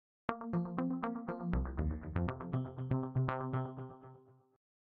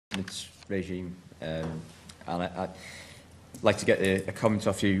maintenance regime, and I'd like to get a comment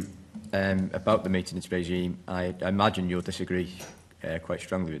off you about the maintenance regime. I imagine you'll disagree quite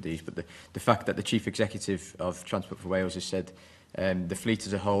strongly with these, but the fact that the Chief Executive of Transport for Wales has said the fleet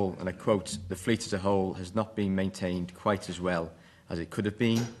as a whole, and I quote, "The fleet as a whole has not been maintained quite as well as it could have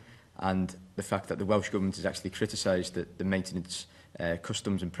been," and the fact that the Welsh Government has actually criticised the maintenance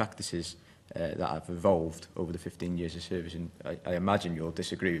customs and practices that have evolved over the 15 years of service. And I imagine you'll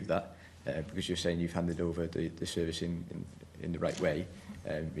disagree with that because you're saying you've handed over the service in the right way.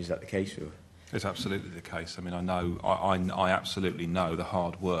 Is that the case? Or? It's absolutely the case. I mean, I absolutely know the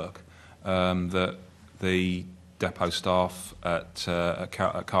hard work that the depot staff at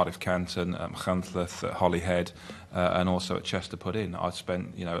Cardiff Canton, at Machynlleth, at Holyhead, and also at Chester put in. I've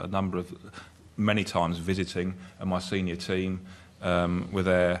spent, many times visiting, and my senior team were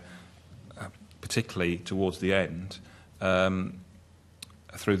there, particularly towards the end,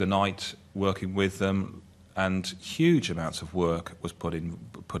 through the night, working with them, and huge amounts of work was put in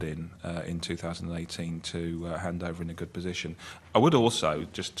 2018 to hand over in a good position. I would also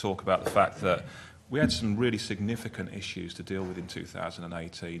just talk about the fact that we had some really significant issues to deal with in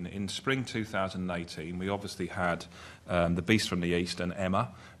 2018. In spring 2018, we obviously had the Beast from the East and Emma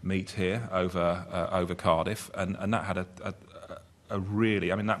meet here over Cardiff, and that had a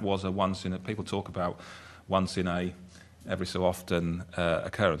really, I mean, that was a once in a, people talk about once in a, every so often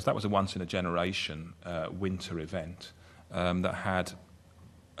occurrence. That was a once in a generation winter event that had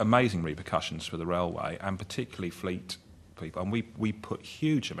amazing repercussions for the railway and particularly fleet people. And we put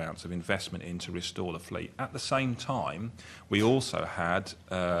huge amounts of investment in to restore the fleet. At the same time, we also had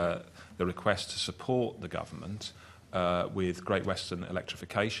the request to support the government with Great Western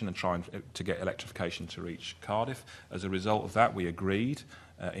electrification and trying to get electrification to reach Cardiff. As a result of that, we agreed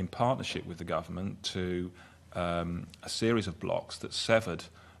in partnership with the government to a series of blocks that severed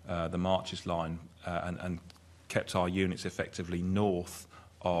the Marches line and kept our units effectively north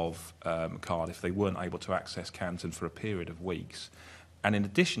of Cardiff. They weren't able to access Canton for a period of weeks. And in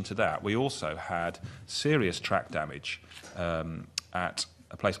addition to that, we also had serious track damage at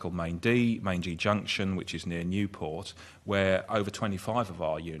a place called Main G Junction, which is near Newport, where over 25 of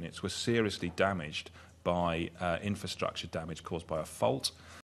our units were seriously damaged by infrastructure damage caused by a fault.